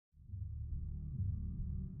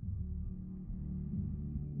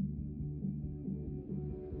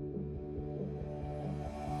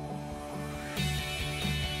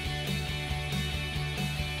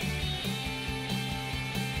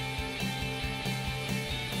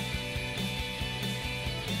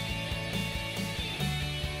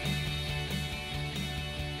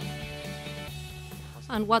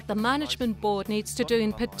And what the management board needs to do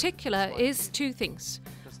in particular is two things.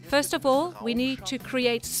 First of all, we need to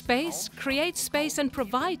create space and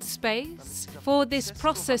provide space for this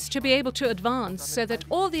process to be able to advance so that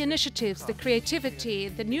all the initiatives, the creativity,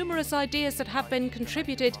 the numerous ideas that have been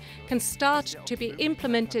contributed can start to be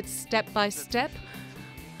implemented step by step.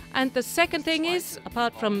 And the second thing is,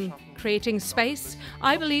 apart from creating space,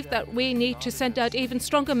 I believe that we need to send out even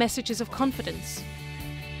stronger messages of confidence.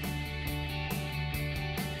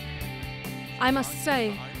 I must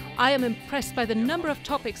say, I am impressed by the number of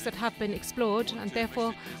topics that have been explored, and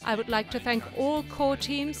therefore I would like to thank all core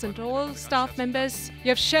teams and all staff members. You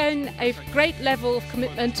have shown a great level of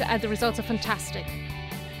commitment and the results are fantastic.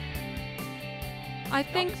 I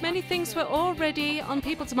think many things were already on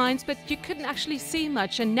people's minds, but you couldn't actually see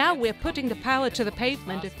much, and now we're putting the power to the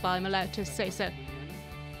pavement, if I'm allowed to say so.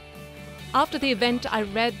 After the event, I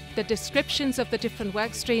read the descriptions of the different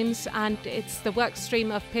work streams, and it's the work stream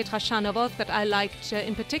of Petra Shanovov that I liked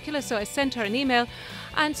in particular, so I sent her an email,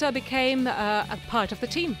 and so I became a part of the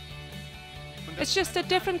team. It's just a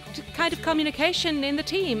different kind of communication in the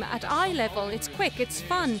team at eye level. It's quick, it's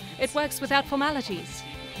fun, it works without formalities.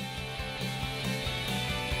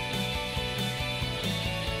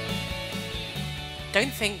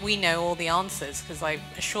 Don't think we know all the answers, because I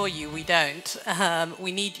assure you we don't.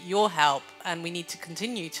 We need your help, and we need to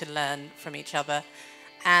continue to learn from each other.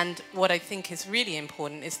 And what I think is really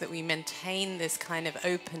important is that we maintain this kind of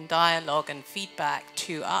open dialogue and feedback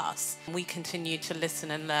to us. We continue to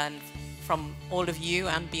listen and learn from all of you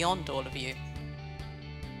and beyond all of you.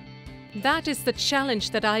 That is the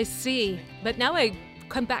challenge that I see. But now I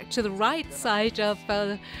come back to the right side of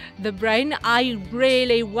the brain. I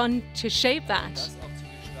really want to shape that.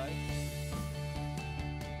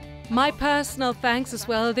 My personal thanks as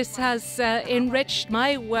well. This has enriched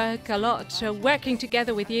my work a lot, working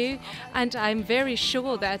together with you, and I'm very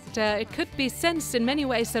sure that it could be sensed in many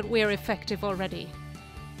ways that we're effective already.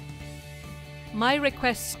 My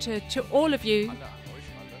request to all of you,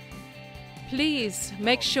 please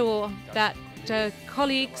make sure that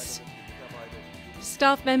colleagues,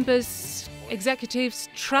 staff members, executives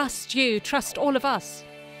trust you, trust all of us.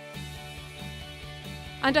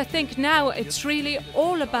 And I think now it's really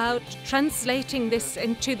all about translating this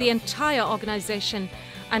into the entire organization.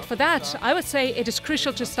 And for that, I would say it is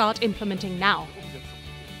crucial to start implementing now.